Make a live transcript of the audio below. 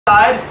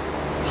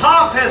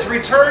Hop has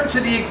returned to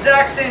the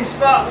exact same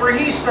spot where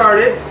he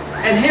started,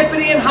 and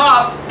Hippity and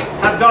Hop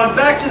have gone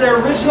back to their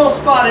original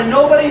spot, and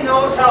nobody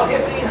knows how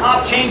Hippity and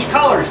Hop change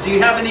colors. Do you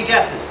have any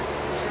guesses?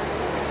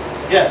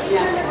 Yes?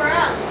 Turn them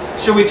around.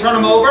 Should we turn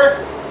them over?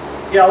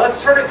 Yeah, let's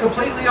turn it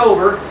completely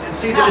over and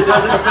see that it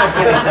doesn't affect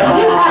anything. Turn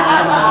it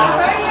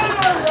around.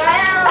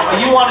 Oh,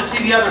 you want to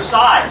see the other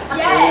side?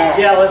 Yes.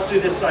 Yeah, let's do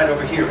this side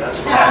over here. That's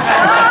fine.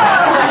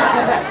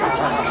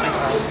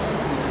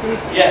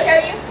 Yes. Show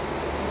you?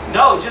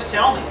 No, just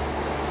tell me.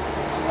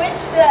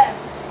 Switch them.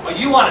 Oh,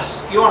 you want to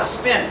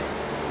spin it?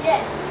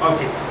 Yes.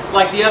 Okay.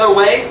 Like the other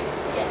way?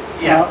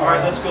 Yes. Yeah. All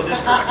right, let's go this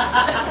direction.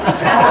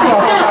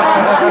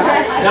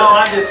 No,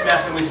 I'm just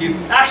messing with you.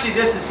 Actually,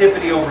 this is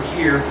Hippity over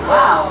here,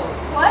 Wow.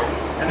 What?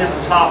 and this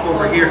is Hop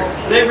over here.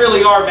 They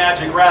really are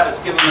magic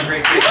rabbits. Give them a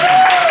great big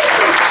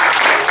hand.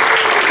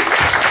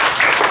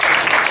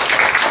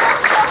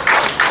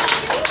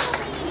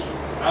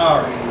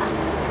 All right.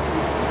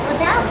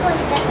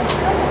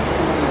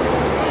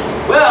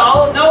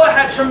 Well, Noah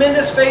had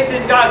tremendous faith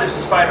in God. There's a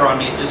spider on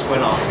me. It just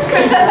went off.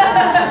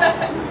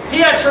 He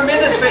had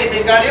tremendous faith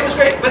in God. It was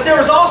great. But there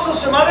was also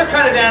some other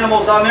kind of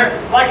animals on there.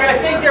 Like I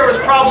think there was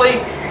probably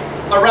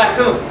a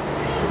raccoon.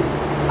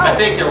 I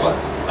think there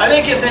was. I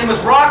think his name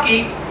was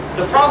Rocky.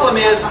 The problem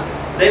is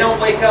they don't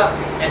wake up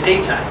at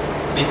daytime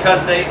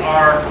because they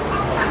are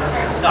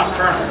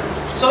nocturnal.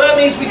 So that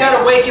means we got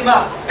to wake him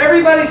up.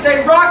 Everybody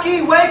say,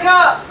 Rocky, wake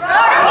up!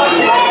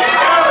 Rocky, wake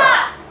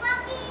up!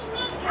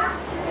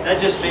 That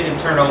just made him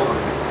turn over.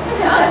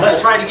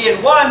 Let's try it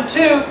again. 1,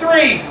 2,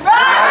 3.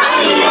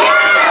 Rocky,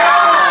 wake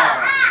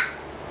up!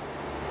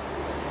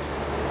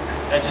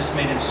 That just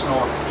made him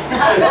snore.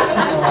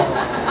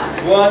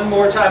 One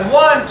more time.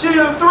 1, 2, 3.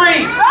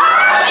 Rocky,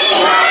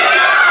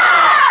 wake up!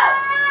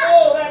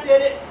 Oh, that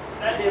did it.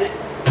 That did it.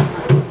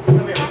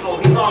 Come here. Oh,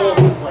 he's all over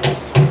the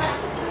place.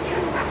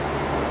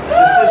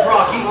 This is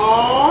Rocky.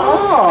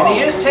 And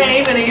he is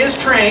tame and he is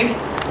trained.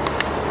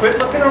 Quit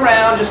looking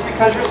around. Just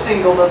because you're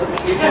single doesn't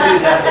mean you can do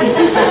that.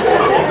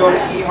 You go to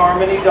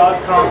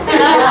eharmony.com.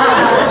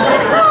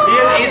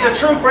 He's a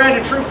true friend.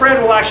 A true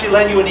friend will actually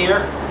lend you an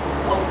ear.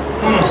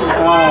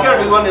 You got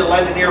to be willing to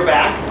lend an ear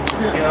back.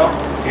 You know?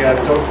 Yeah,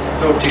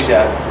 don't do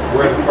that.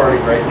 We're at a party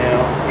right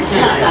now.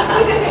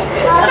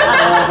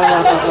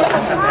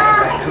 That's a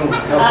bad raccoon.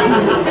 No.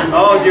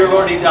 Oh, dear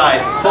Lord, he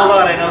died. Hold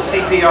on, I know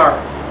CPR.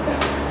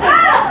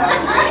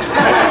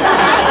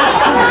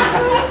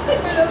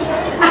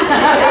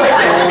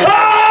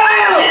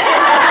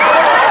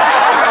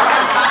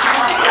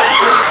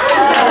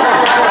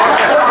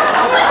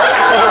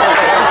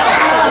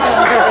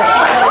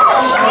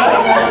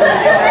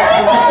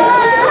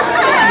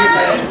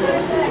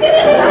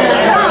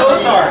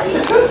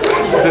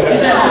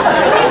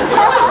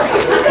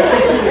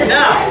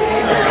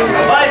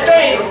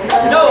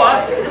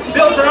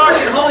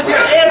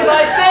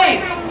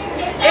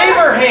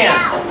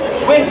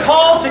 When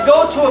called to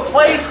go to a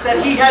place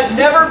that he had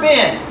never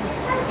been,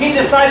 he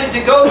decided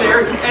to go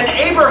there, and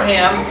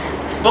Abraham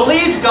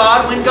believed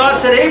God when God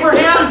said,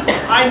 Abraham,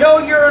 I know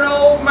you're an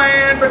old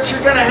man, but you're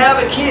going to have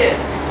a kid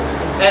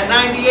at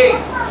 98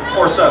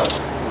 or so.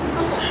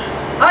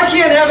 I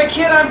can't have a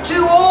kid, I'm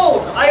too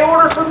old. I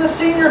order from the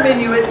senior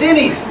menu at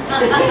Denny's.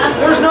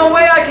 There's no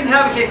way I can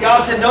have a kid.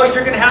 God said, no,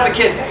 you're going to have a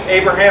kid.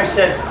 Abraham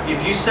said,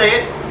 if you say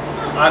it,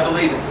 I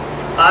believe it.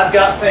 I've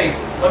got faith.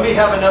 Let me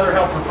have another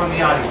helper from the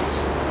audience.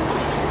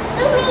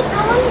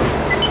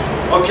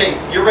 Okay,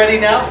 you're ready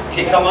now?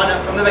 Okay, come on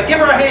up from the back. Give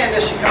her a hand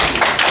as she comes.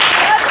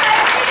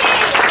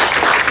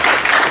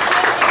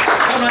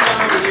 Come on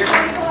down over here.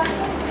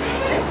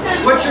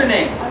 What's your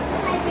name?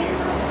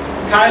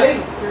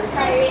 Kylie?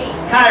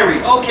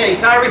 Kyrie. Okay,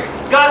 Kyrie.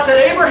 God said,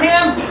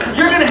 Abraham,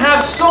 you're going to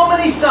have so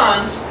many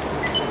sons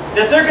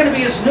that they're going to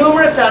be as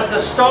numerous as the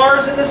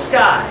stars in the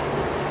sky.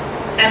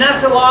 And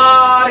that's a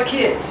lot of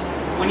kids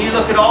when you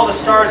look at all the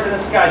stars in the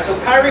sky. So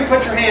Kyrie,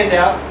 put your hand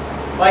out.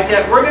 Like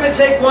that. We're going to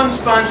take one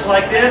sponge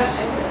like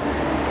this,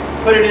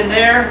 put it in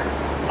there.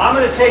 I'm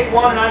going to take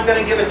one and I'm going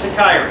to give it to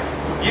Kyrie.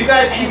 You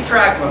guys keep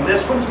track of them.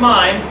 This one's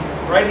mine,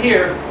 right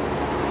here.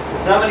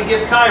 Now I'm going to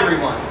give Kyrie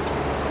one.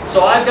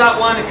 So I've got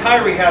one and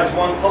Kyrie has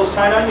one. Close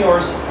tight on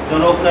yours.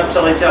 Don't open up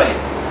till I tell you.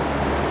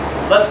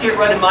 Let's get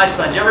rid of my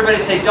sponge. Everybody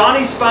say,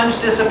 Donny's sponge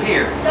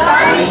disappear.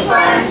 Donny's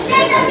sponge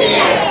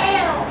disappear.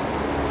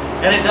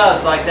 And it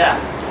does, like that.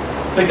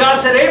 But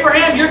God said,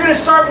 Abraham, you're going to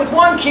start with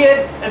one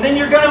kid, and then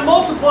you're going to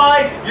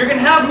multiply. You're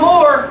going to have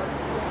more.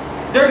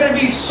 They're going to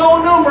be so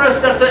numerous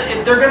that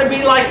they're going to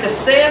be like the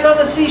sand on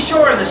the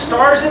seashore and the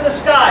stars in the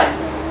sky.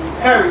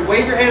 Kyrie,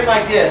 wave your hand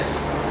like this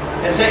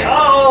and say,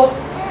 uh-oh,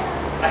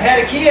 I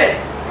had a kid.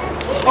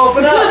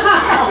 Open up.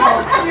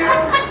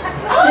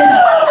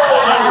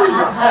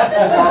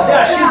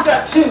 Yeah, she's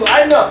got two.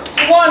 I know.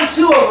 1,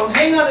 2 of them.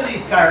 Hang on to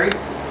these, Kyrie.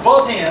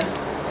 Both hands.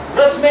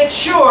 Let's make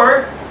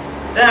sure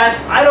that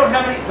I don't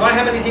have any. Do I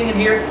have anything in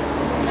here?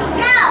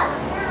 No.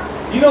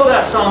 You know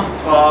that song,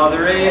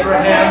 Father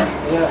Abraham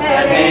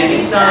had many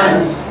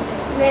sons.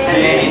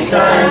 Many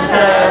sons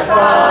had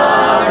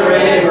Father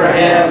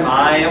Abraham.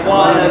 I am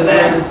one of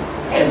them.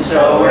 and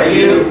so are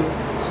you.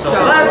 So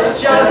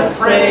let's just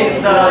praise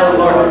the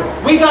Lord.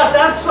 We got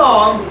that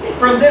song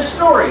from this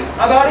story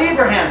about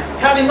Abraham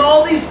having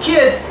all these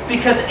kids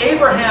because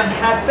Abraham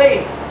had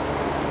faith.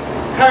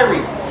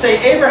 Kyrie, say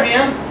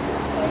Abraham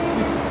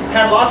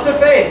had lots of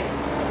faith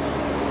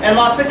and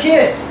lots of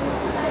kids.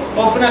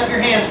 Open up your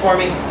hands for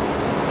me.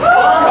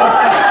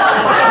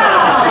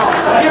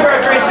 Give her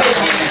a great big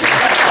hand.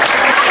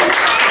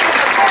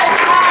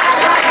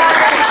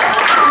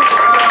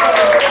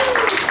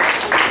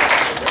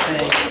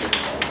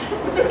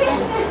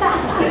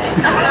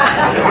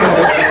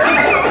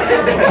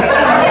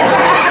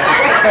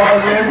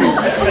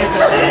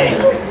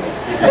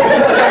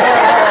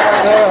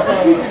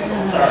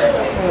 Sorry.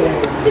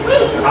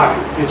 All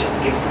right, good job.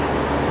 Give it.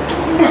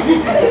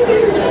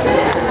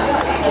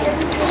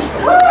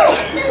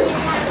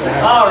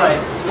 All right.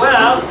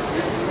 Well,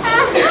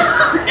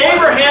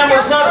 Abraham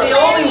was not the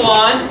only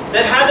one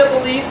that had to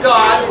believe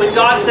God when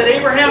God said,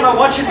 Abraham, I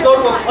want you to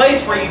go to a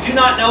place where you do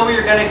not know where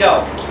you're going to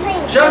go.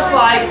 Just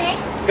like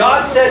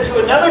God said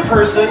to another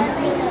person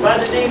by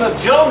the name of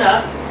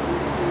Jonah,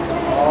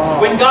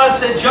 when God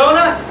said,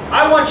 Jonah,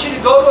 I want you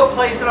to go to a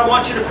place and I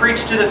want you to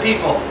preach to the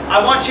people.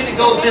 I want you to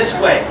go this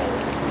way.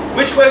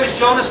 Which way was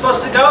Jonah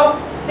supposed to go?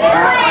 This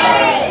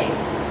way.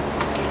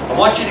 I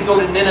want you to go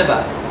to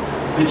Nineveh.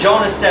 But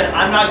Jonah said,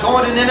 I'm not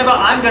going to Nineveh,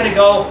 I'm going to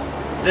go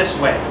this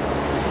way.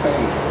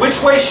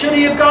 Which way should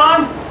he have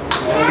gone?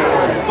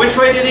 Which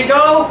way did he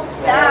go?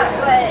 That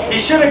way. He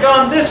should have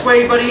gone this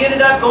way, but he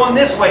ended up going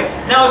this way.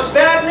 Now it's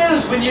bad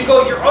news when you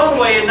go your own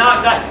way and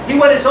not God. He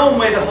went his own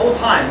way the whole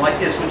time like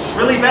this, which is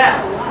really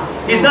bad.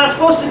 He's not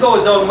supposed to go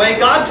his own way.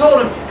 God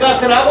told him, God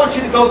said, I want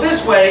you to go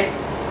this way,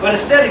 but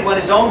instead he went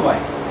his own way.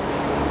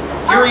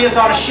 Here he is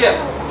on a ship.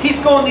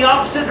 He's going the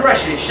opposite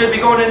direction. He should be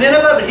going to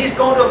Nineveh, but he's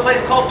going to a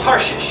place called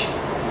Tarshish.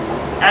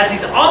 As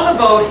he's on the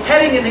boat,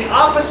 heading in the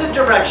opposite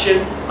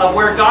direction of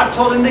where God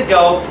told him to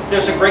go,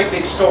 there's a great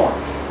big storm.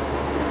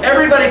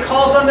 Everybody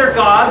calls on their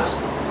gods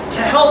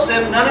to help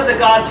them. None of the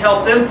gods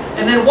help them.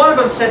 And then one of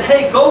them said,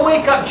 hey, go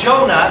wake up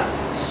Jonah.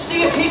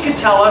 See if he can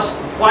tell us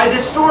why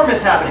this storm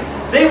is happening.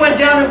 They went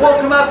down and woke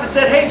him up and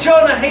said, hey,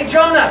 Jonah,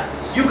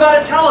 you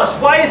got to tell us.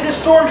 Why is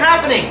this storm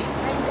happening?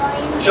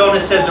 Jonah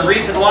said, the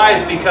reason why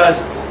is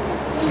because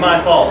it's my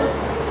fault.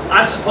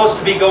 I'm supposed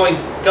to be going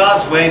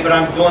God's way, but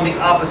I'm going the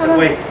opposite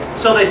way.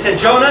 So they said,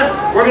 Jonah,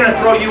 we're going to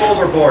throw you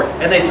overboard.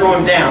 And they threw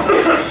him down.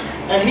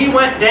 And he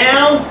went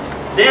down,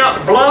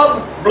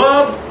 blub,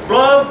 blub,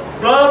 blub,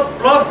 blub,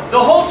 blub. The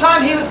whole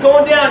time he was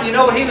going down, you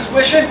know what he was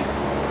wishing? He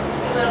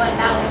would have went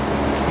that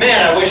way.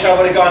 Man, I wish I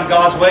would have gone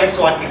God's way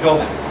so I could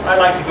go. I'd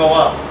like to go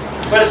up.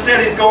 But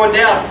instead he's going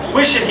down,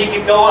 wishing he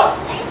could go up.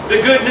 The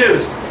good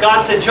news,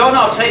 God said,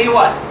 Jonah, I'll tell you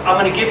what, I'm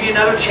going to give you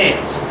another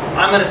chance.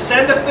 I'm going to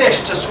send a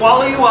fish to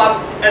swallow you up.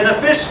 And the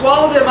fish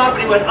swallowed him up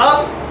and he went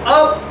up,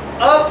 up,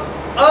 up,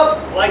 up,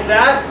 like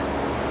that,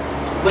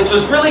 which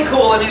was really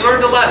cool, and he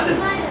learned a lesson.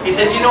 He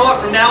said, you know what,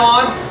 from now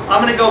on,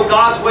 I'm going to go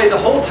God's way the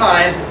whole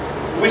time,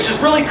 which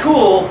is really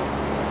cool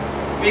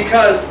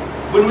because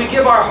when we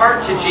give our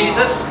heart to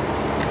Jesus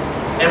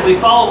and we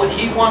follow what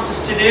He wants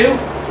us to do,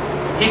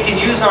 He can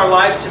use our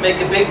lives to make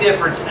a big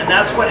difference, and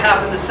that's what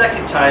happened the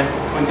second time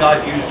when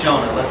God used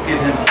Jonah. Let's give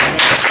Him a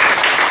hand.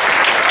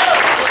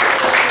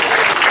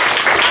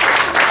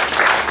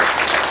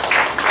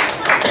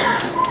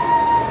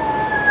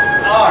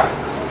 All right.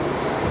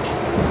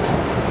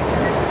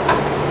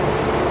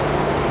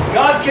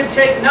 God can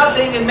take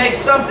nothing and make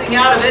something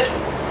out of it.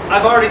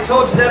 I've already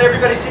told you that.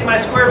 Everybody see my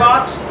square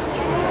box?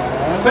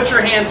 Put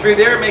your hand through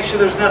there. Make sure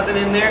there's nothing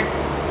in there.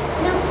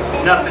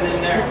 Nothing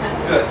in there.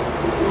 Good.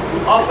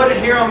 I'll put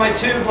it here on my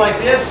tube like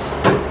this.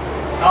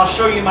 I'll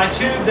show you my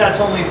tube.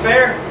 That's only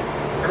fair.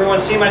 Everyone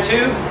see my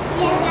tube?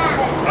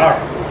 Yeah. All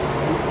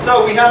right.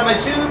 So we have my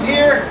tube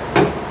here,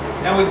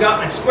 and we've got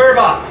my square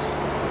box.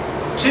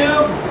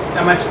 Tube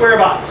and my square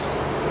box.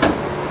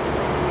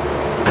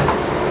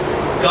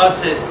 God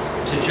said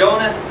to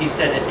Jonah, He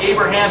said to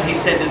Abraham, He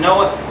said to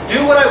Noah,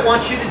 do what I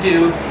want you to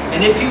do,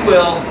 and if you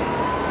will,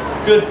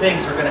 good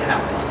things are going to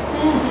happen.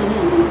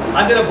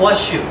 I'm going to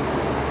bless you.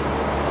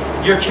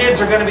 Your kids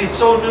are going to be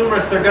so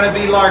numerous, they're going to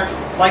be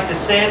like the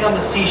sand on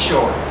the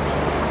seashore.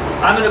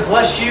 I'm going to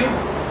bless you,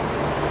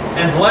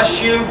 and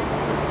bless you,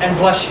 and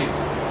bless you.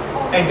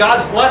 And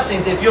God's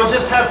blessings, if you'll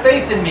just have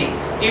faith in me,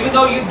 even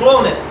though you've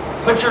blown it,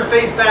 put your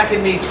faith back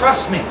in me,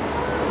 trust me.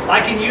 I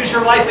can use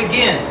your life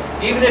again.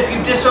 Even if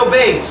you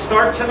disobeyed,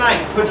 start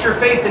tonight, put your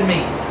faith in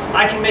me.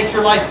 I can make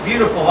your life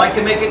beautiful, I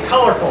can make it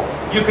colorful.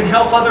 You can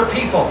help other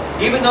people.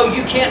 Even though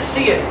you can't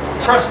see it,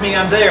 trust me,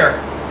 I'm there.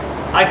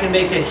 I can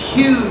make a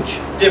huge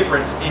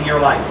difference in your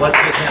life. Let's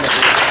give Him a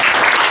hand.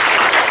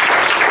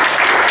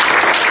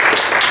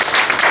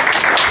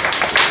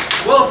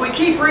 Well, if we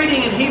keep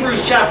reading in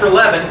Hebrews chapter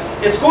 11,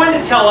 it's going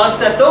to tell us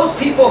that those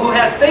people who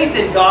had faith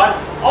in God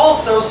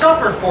also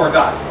suffered for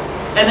God.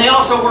 And they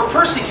also were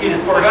persecuted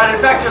for God.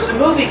 In fact, there's a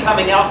movie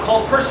coming out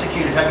called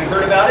Persecuted. Have you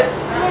heard about it?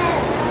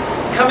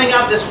 Coming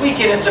out this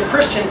weekend. It's a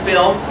Christian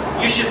film.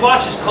 You should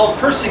watch it. It's called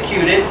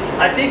Persecuted.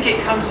 I think it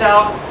comes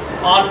out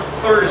on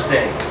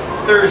Thursday.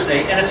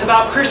 Thursday, and it's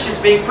about Christians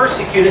being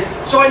persecuted.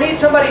 So I need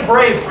somebody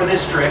brave for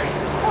this trick.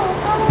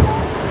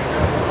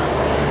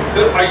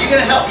 Are you going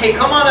to help? Okay,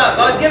 come on up,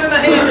 bud. Give him a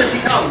hand as he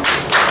comes.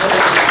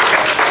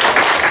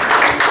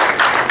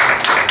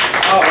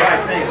 All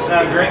right, thanks.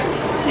 Now drink.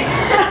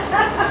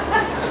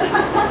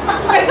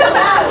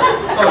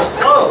 Oh, it's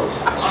closed.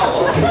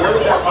 Oh, okay. Where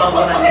was that bottle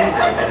when I needed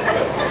it?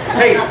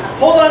 Hey,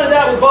 hold on to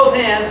that with both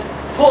hands.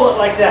 Pull it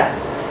like that.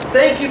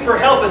 Thank you for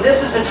helping. This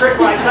is a trick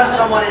where I cut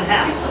someone in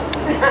half.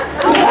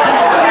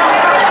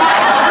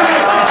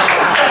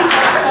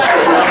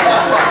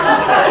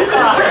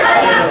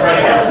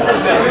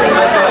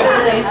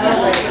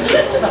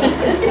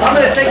 I'm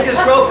going to take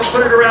this rope and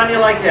put it around you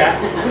like that.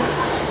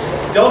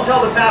 Don't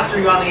tell the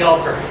pastor you're on the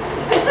altar.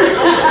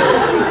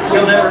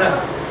 You'll never know.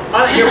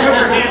 Here, put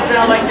your hands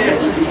down like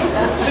this.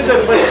 It's a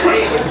good place to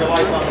be with your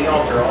life on the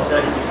altar, I'll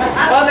tell you.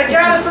 On the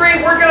count of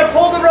 3, we're going to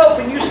pull the rope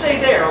and you stay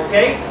there,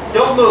 okay?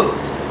 Don't move.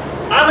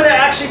 I'm going to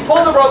actually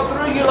pull the rope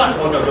through you like...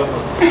 Oh, no, don't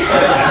move.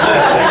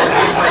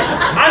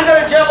 I'm going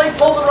to gently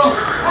pull the rope.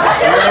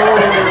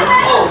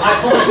 Oh, I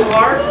pulled too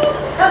hard?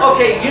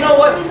 Okay, you know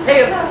what?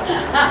 Hey,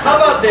 how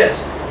about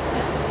this?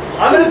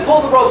 I'm going to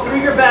pull the rope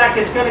through your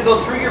back. It's going to go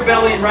through your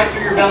belly and right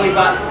through your belly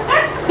button.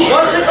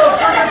 Once it goes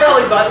through your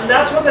belly button,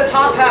 that's when the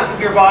top half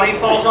of your body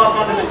falls off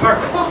onto the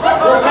carpet.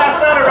 We'll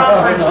pass that around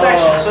for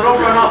inspection, so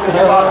don't run off with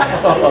your bottom half.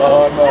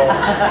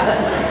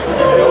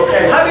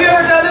 Okay. Have you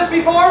ever done this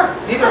before?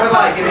 Neither have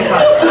I. Give me a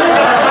five.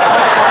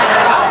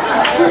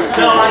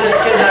 No, I'm just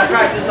kidding. I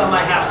practice on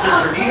my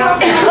half-sister. Do you have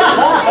a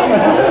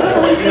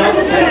sisters? You know?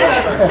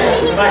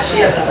 But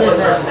she has a split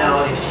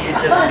personality. She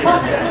doesn't get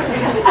the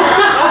magic.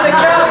 On the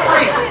count of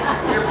 3.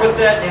 Here, put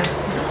that in.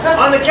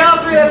 On the count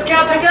of 3, let's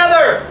count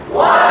together.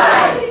 1,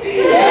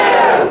 2,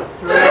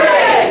 3.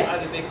 I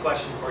have a big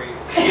question for you.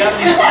 Do you have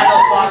any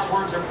final thoughts,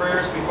 words, or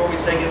prayers before we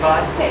say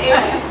goodbye?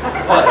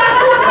 What?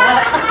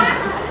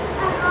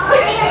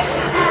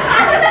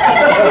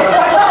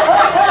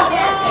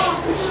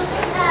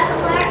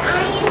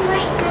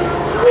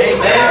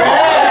 Amen.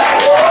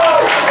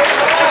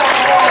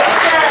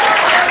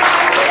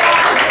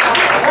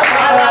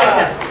 I like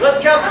that. Let's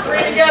count to 3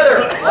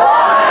 together.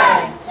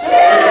 1,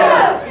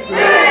 2,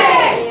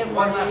 3.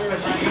 One last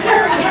question. Do you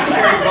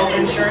carry rope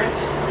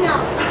insurance? No.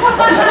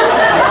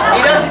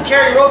 He doesn't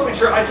carry rope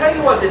insurance. I tell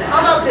you what, then, how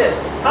about this?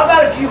 How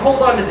about if you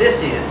hold on to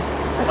this end,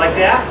 like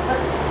that?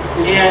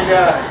 And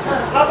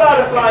how about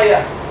if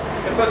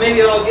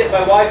maybe I'll get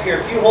my wife here,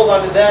 if you hold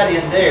on to that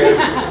end there.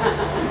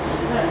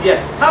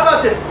 Yeah. How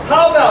about this?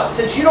 How about,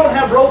 since you don't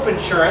have rope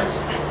insurance,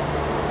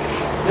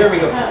 there we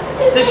go.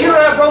 Since you don't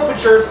have rope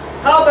insurance,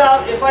 how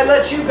about if I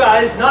let you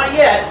guys, not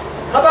yet,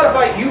 how about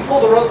if you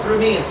pull the rope through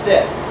me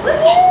instead?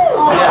 Yeah.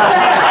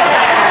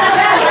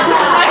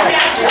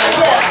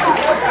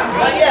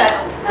 Not yet,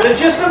 but in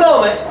just a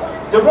moment,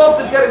 the rope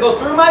is going to go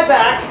through my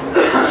back,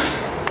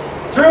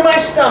 through my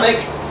stomach.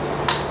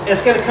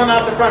 It's going to come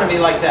out the front of me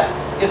like that.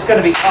 It's going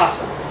to be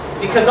awesome.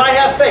 Because I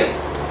have faith.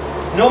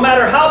 No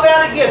matter how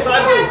bad it gets,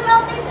 I believe.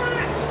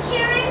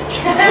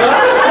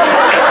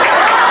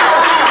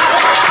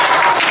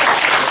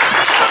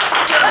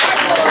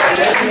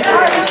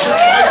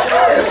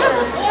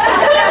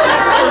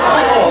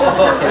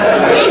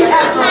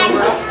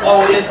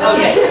 Oh, it is?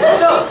 Okay.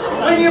 So,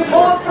 when you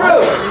pull it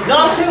through,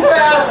 not too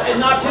fast and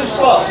not too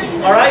slow.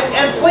 Alright?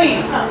 And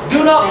please,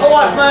 do not pull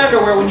off my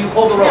underwear when you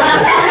pull the rope.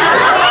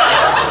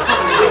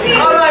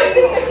 Alright,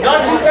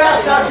 not too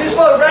fast, not too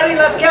slow. Ready?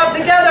 Let's count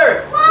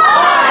together.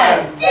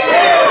 1, 2,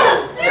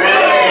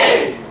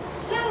 3.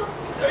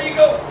 There you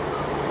go.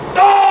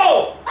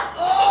 No!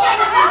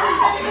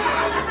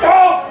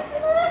 No!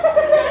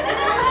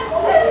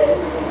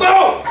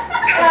 No!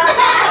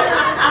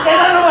 Get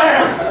underwear!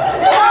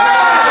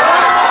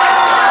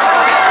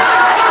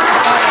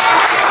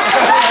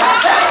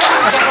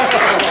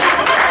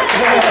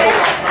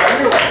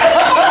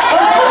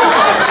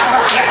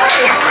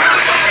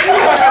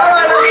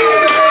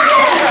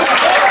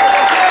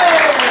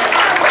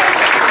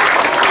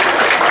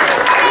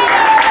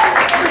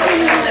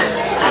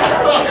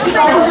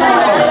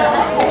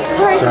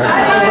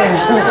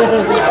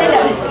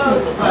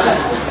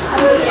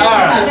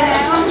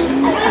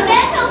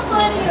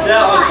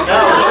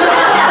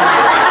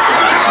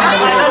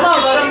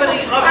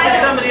 Let's get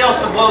somebody else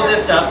to blow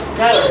this up. You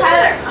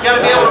got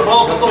to be able to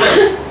blow up a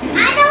balloon.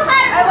 I know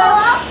how to blow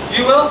up.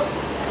 You will?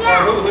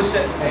 Yeah. Or who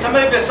said?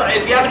 Somebody beside.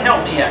 If you haven't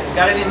helped me yet,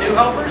 got any new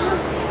helpers?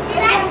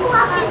 Can I blow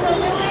up a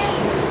balloon?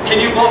 Can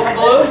you blow up a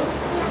balloon?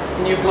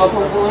 Can you blow up a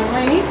balloon,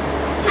 lady?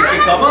 Okay,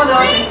 come on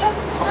up.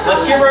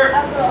 Let's give her.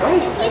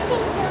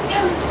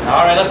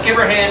 All right, let's give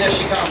her a hand as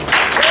she comes.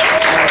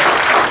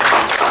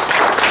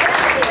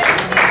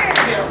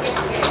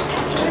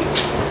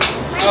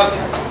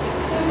 Okay.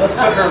 Let's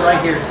put her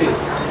right here too.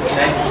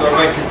 Okay, so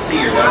everybody can see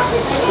her.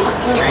 That's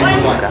crazy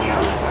one.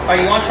 All right,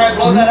 you want to try to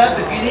blow that up?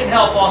 If you need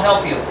help, I'll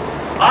help you.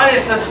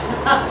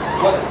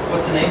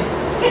 What's the name?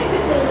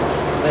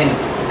 Lane.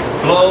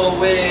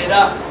 Blow it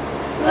up.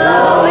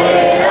 Blow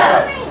it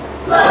up.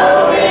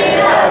 Blow it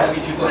up. That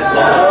means you go ahead.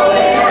 Blow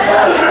it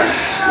up.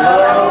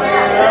 Blow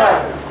it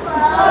up.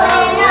 Blow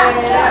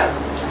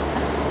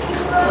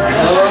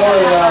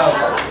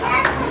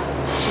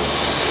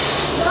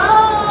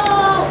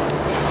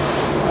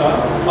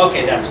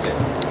Okay, that's good.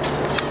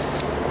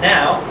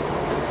 Now,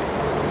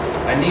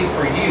 I need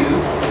for you,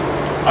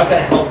 I've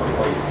got a helper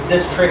for you.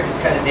 This trick is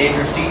kind of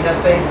dangerous. Do you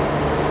have faith?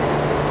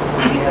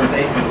 Do you have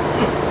faith?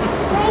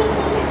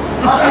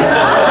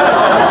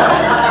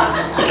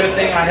 It's a good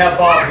thing I have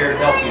Bob here to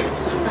help you.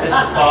 This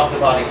is Bob the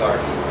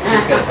bodyguard.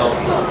 He's going to help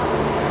you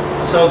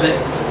so that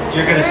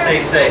you're going to stay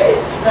safe.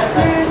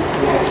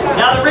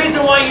 Now the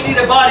reason why you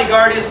need a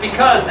bodyguard is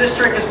because this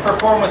trick is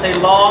performed with a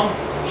long,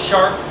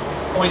 sharp,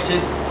 pointed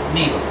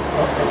needle.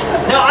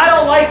 Now I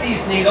don't like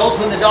these needles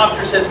when the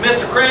doctor says,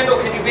 Mr.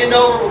 Crandell, can you bend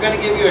over? We're going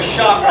to give you a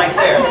shot right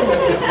there.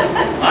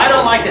 I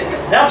don't like it.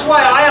 That's why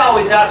I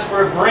always ask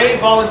for a brave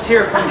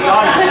volunteer from the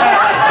audience.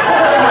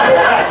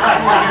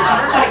 When you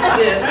turn like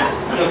this,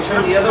 you'll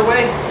turn the other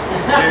way.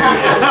 There you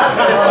go.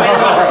 This way,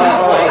 no,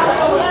 this way.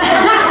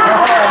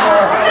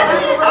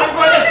 I'm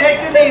going to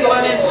take the needle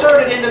and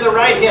insert it into the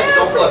right hip.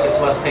 Don't look,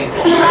 it's less painful.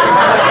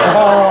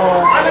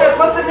 I'm going to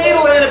put the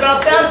needle in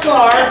about that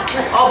far.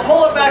 I'll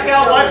pull it back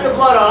out, wipe the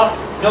blood off.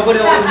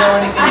 Nobody will even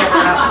know anything ever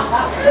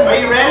happened. Are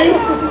you ready?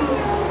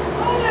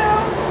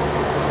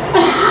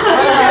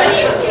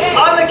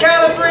 On the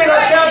count of 3,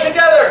 let's count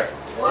together.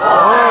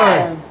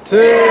 1, 2,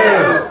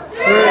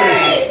 3.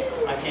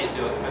 I can't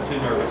do it. I'm too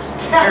nervous.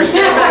 Here,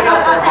 stand back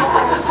up for me.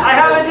 I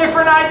have a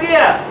different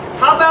idea.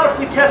 How about if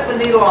we test the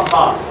needle on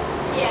Bob?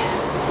 Yeah.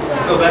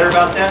 You feel better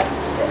about that?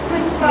 Just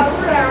like Bob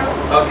around.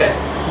 Okay.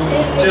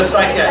 Just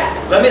like that.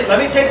 Let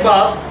me take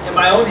Bob in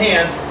my own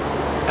hands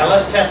and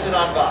let's test it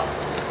on Bob.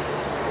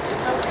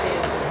 It's okay.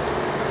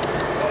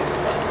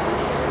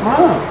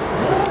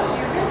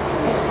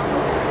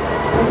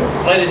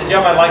 Ladies and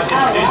gentlemen, I'd like to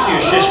introduce to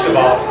you Shish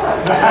Kebab.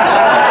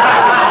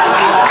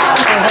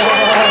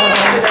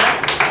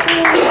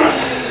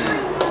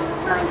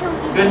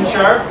 Good and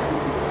sharp.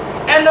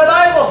 And the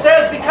Bible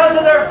says because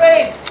of their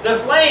faith, the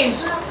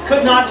flames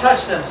could not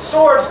touch them.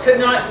 Swords could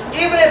not,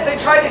 even if they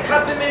tried to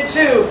cut them in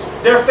two,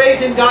 their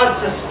faith in God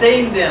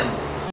sustained them.